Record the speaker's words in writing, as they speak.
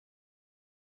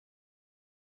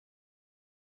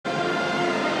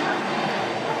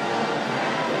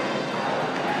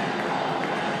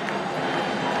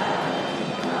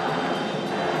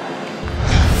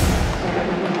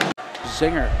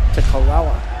zinger to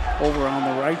Colella over on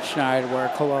the right side where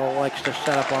Colella likes to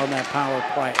set up on that power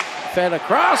play. Fed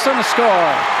across and a score.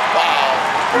 Wow.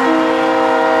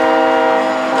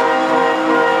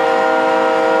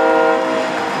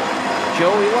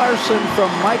 Joey Larson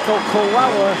from Michael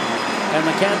Colella, and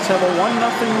the Cats have a 1-0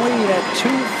 lead at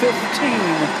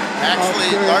 2:15.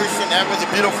 Actually, Larson, that was a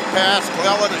beautiful pass.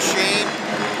 Colella to Shane,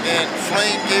 and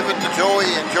Slane gave it to Joey,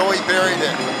 and Joey buried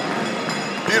it.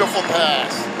 Beautiful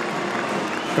pass.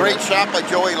 Great shot by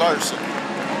Joey Larson.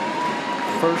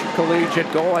 First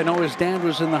collegiate goal. I know his dad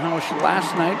was in the house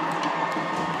last night.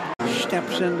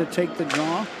 Steps in to take the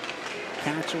draw.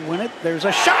 Cats win it. There's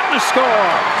a shot and a score.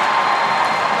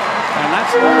 And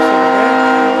that's Larson again.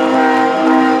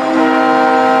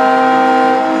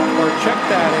 Or check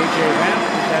that, AJ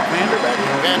Is that Vanderbeck?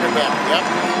 Vanderbeck, yep.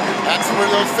 That's where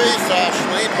those face-offs.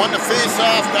 Slane won the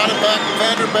face-off, got it back to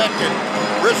Vanderbeck, and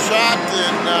wrist shot.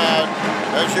 And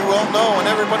as you well know, and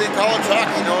everybody in college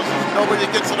hockey knows, nobody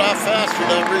gets it off fast with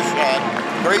that wrist shot.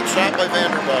 Great shot by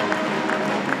Vanderbeck.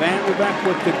 Vanderbeck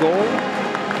with the goal.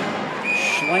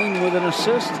 Slane with an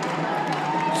assist.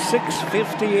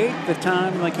 6:58 the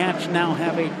time. The Cats now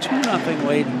have a 2-0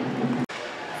 lead.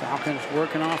 Falcons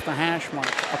working off the hash mark.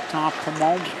 Up top to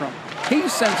Malmstrom. He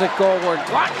sends it goalward.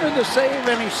 Glockner the save,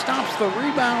 and he stops the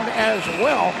rebound as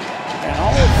well. And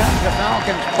all the time the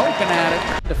Falcons poking at it.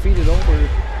 Defeated over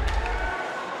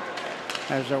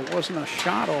as there wasn't a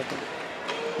shot open.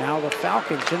 Now the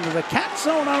Falcons into the Cat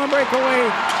zone on a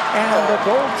breakaway. And the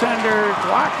goaltender,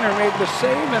 Glockner, made the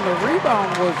save, and the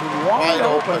rebound was wide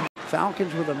open.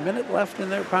 Falcons with a minute left in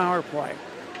their power play.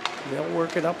 They'll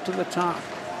work it up to the top.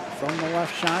 From the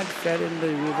left side, fed into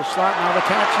the slot. Now the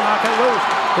Cats knock it loose.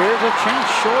 Here's a chance,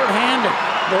 short-handed.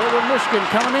 Northern Michigan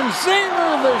coming in.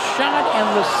 Zinger the shot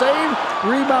and the save.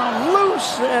 Rebound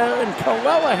loose, and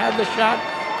Colella had the shot.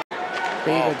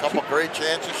 A couple great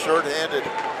chances, short-handed.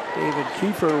 David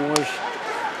Kiefer was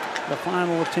the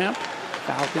final attempt.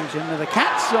 Falcons into the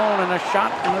Cat zone, and a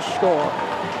shot and a score.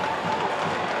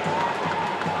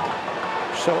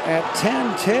 So at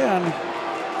 10-10,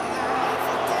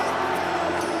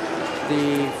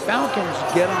 the Falcons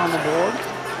get on the board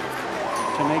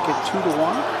to make it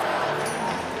 2-1.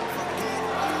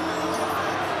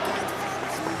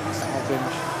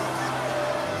 Falcons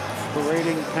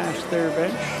parading past their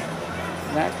bench.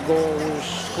 That goal was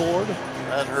scored.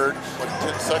 That hurt.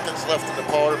 10 seconds left in the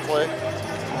power play.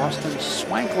 Austin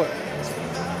Swankler.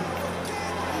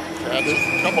 That's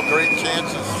a couple great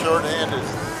chances, short-handed.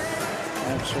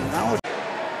 And so now it's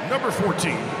number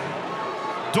 14,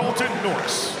 Dalton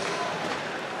Norris.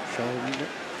 So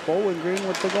Bowling Green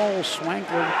with the goal,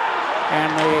 Swankler,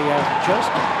 and they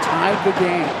just tied the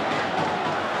game.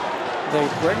 They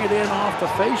bring it in off the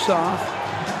face-off.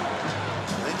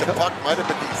 I think the puck might have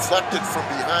been deflected from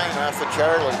behind off of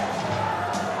Charlie.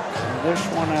 And this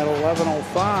one at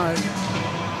 11:05.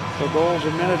 The goals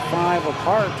a minute 5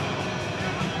 apart.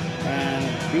 And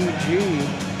BG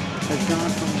has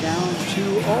gone from down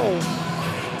 2-0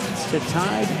 to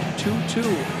tied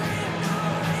 2-2.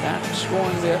 That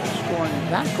scoring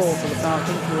that goal for the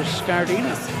Falcons was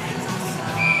Scardina.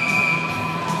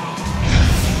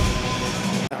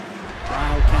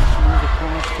 Wildcats move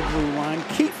across the blue line.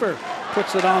 Kiefer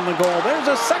puts it on the goal. There's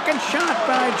a second shot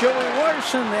by Joey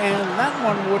Larson, and that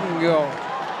one wouldn't go.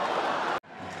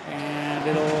 And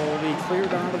it'll be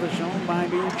cleared out of the zone by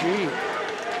BG.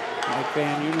 Mike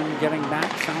Van Unen getting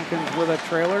back. Falcons with a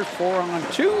trailer.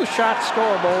 4-on-2. Shot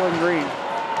score, Bowling Green.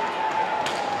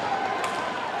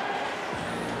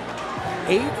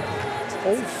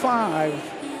 8:05,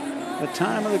 the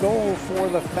time of the goal for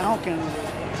the Falcons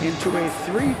into a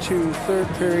 3-2 third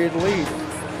period lead.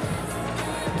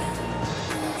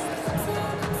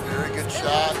 Very good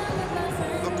shot.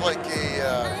 Looked like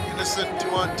a innocent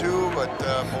 2-on-2, but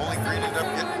Bowling Green ended up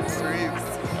getting 3. I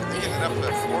think ended up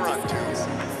at 4-on-2.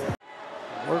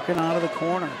 Working out of the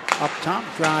corner. Up top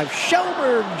drive.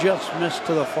 Shelberg just missed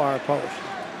to the far post.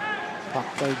 Puck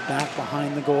played back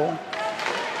behind the goal.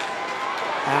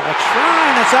 Alex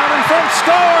Ryan, it's out in front,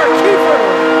 score, Kiefer!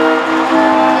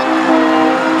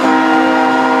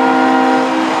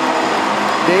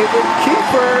 David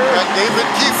Kiefer. David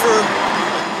Kiefer.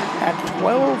 At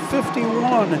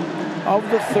 12:51 of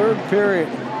the third period.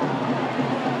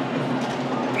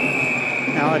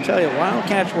 Now I tell you,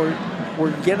 Wildcats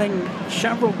were getting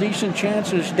several decent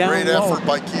chances down Great low. effort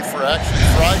by Kiefer. Actually,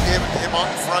 Fry gave it to him on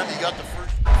the front. He got the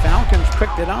first. Falcons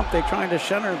picked it up. They tried to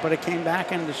center, but it came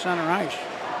back into center ice.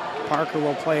 Parker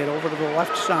will play it over to the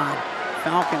left side.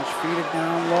 Falcons feed it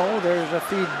down low. There's a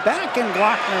feed back, and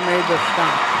Glockner made the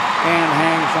stop and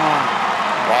hangs on.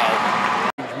 Wow.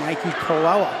 Mikey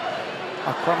Colella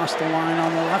across the line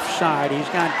on the left side. He's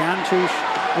got Gantush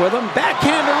with him.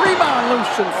 Backhander rebound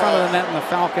loose in front of the net, and the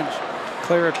Falcons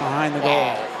clear it behind the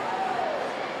goal.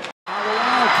 Now the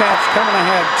Wildcats coming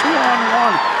ahead,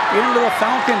 2-on-1 into the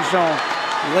Falcon zone.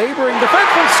 Laboring defense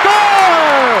will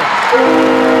score!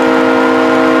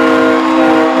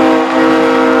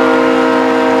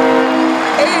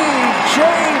 A.J.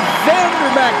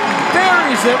 Vanderbeck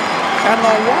buries it, and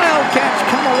the Wildcats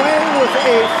come away with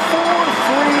a 4-3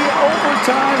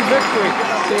 overtime victory.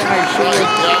 He looked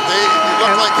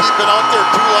like he'd been out there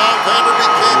too long.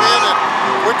 Vanderbeek came in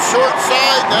and went short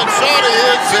side. That shot of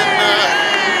his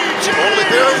and only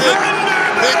buried it.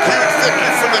 Big, huge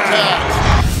victory for the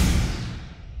Cats.